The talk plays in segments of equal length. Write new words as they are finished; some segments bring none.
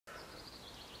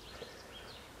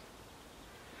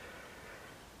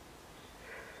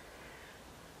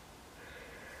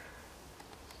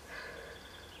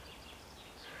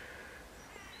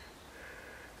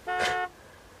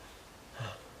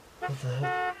What the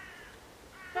heck?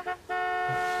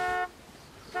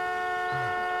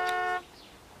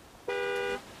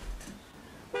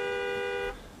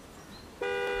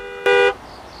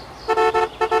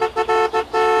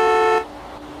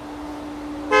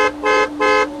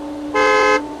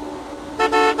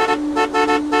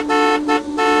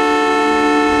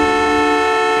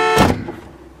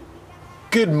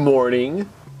 Good morning.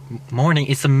 Morning?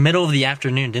 It's the middle of the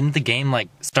afternoon. Didn't the game, like,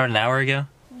 start an hour ago?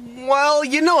 Well,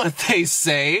 you know what they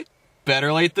say.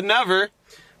 Better late than never.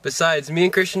 Besides, me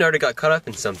and Christian already got caught up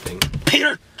in something.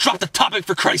 Peter, drop the topic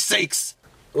for Christ's sakes!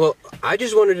 Well, I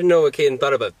just wanted to know what Kaden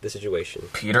thought about the situation.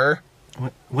 Peter?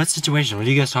 What situation? What are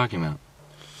you guys talking about?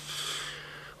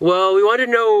 Well, we wanted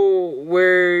to know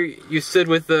where you stood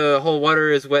with the whole water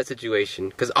is wet situation,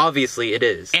 because obviously it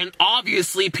is. And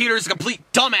obviously, Peter's a complete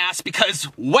dumbass because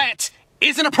wet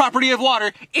isn't a property of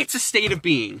water, it's a state of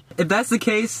being. If that's the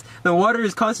case, the water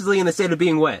is constantly in the state of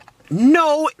being wet.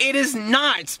 No, it is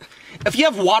not. If you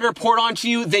have water poured onto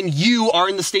you, then you are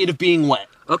in the state of being wet.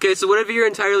 Okay, so what if you're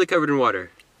entirely covered in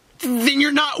water? Then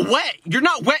you're not wet. You're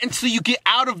not wet until you get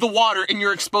out of the water and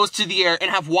you're exposed to the air and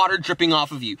have water dripping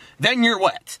off of you. Then you're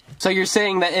wet. So you're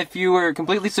saying that if you were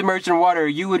completely submerged in water,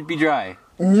 you would be dry?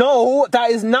 No,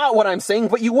 that is not what I'm saying,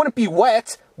 but you wouldn't be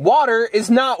wet. Water is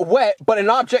not wet, but an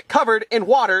object covered in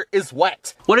water is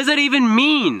wet. What does that even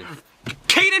mean?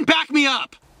 Kaden, back me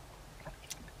up!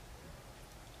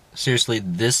 Seriously,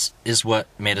 this is what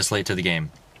made us late to the game.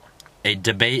 A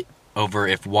debate over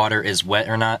if water is wet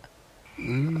or not. Yeah,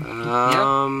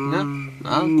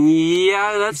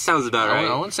 that sounds about right.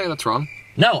 I wouldn't say that's wrong.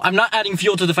 No, I'm not adding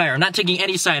fuel to the fire. I'm not taking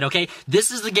any side, okay?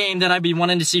 This is the game that I've been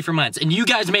wanting to see for months, and you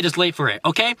guys made us late for it,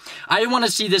 okay? I want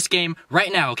to see this game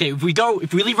right now, okay? If we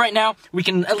leave right now, we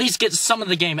can at least get some of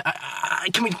the game. I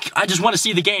just want to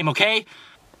see the game, okay?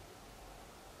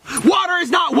 Water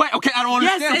is not wet. Okay, I don't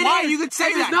understand why you could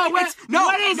say that. It's not wet.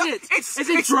 What is it? Is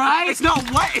it dry? It's not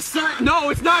wet.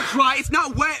 No, it's not dry. It's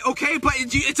not wet. Okay, but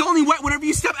it's only wet whenever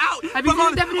you step out. Have you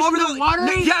seen the definition of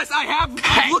watery? Yes, I have.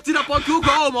 Hey. I looked it up on Google.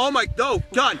 Oh my! No,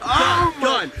 gun.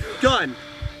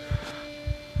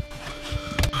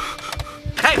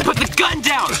 Hey, put the gun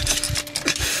down!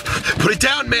 Put it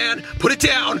down, man. Put it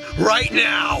down right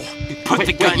now. Put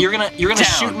the gun. You're gonna down.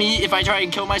 shoot me if I try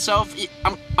and kill myself?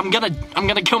 I'm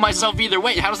gonna kill myself either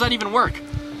way. How does that even work?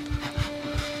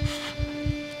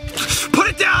 Put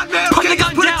it down, man. Put Okay, the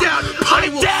gun put down. it down. Put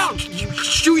it down. You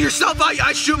shoot yourself.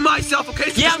 I shoot myself. Okay.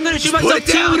 So Yeah, I'm gonna shoot myself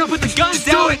too. We're gonna put the guns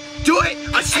down. Do it.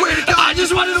 I swear to God. I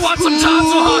just wanted to watch some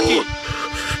tonsil hockey.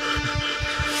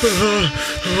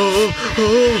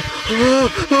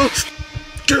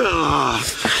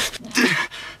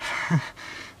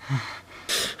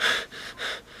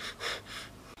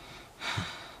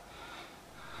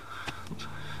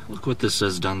 Look what this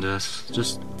has done to us.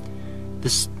 Just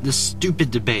this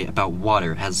stupid debate about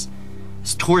water has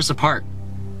tore us apart.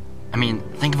 I mean,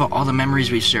 think about all the memories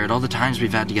we've shared, all the times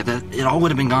we've had together. It all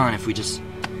would have been gone if we just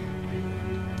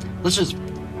let's just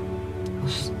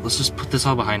put this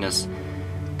all behind us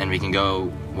and we can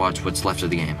go watch what's left of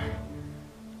the game.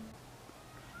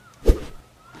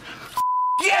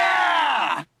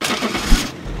 Yeah!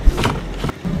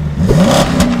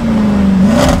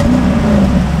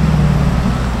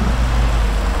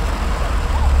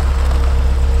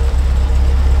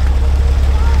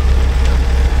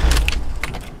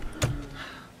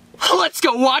 Let's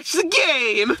go watch the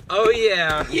game! Oh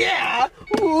yeah. Yeah!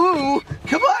 Ooh!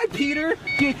 Come on, Peter!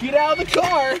 Get out of the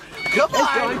car! Come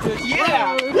on!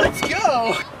 Yeah! Let's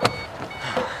go!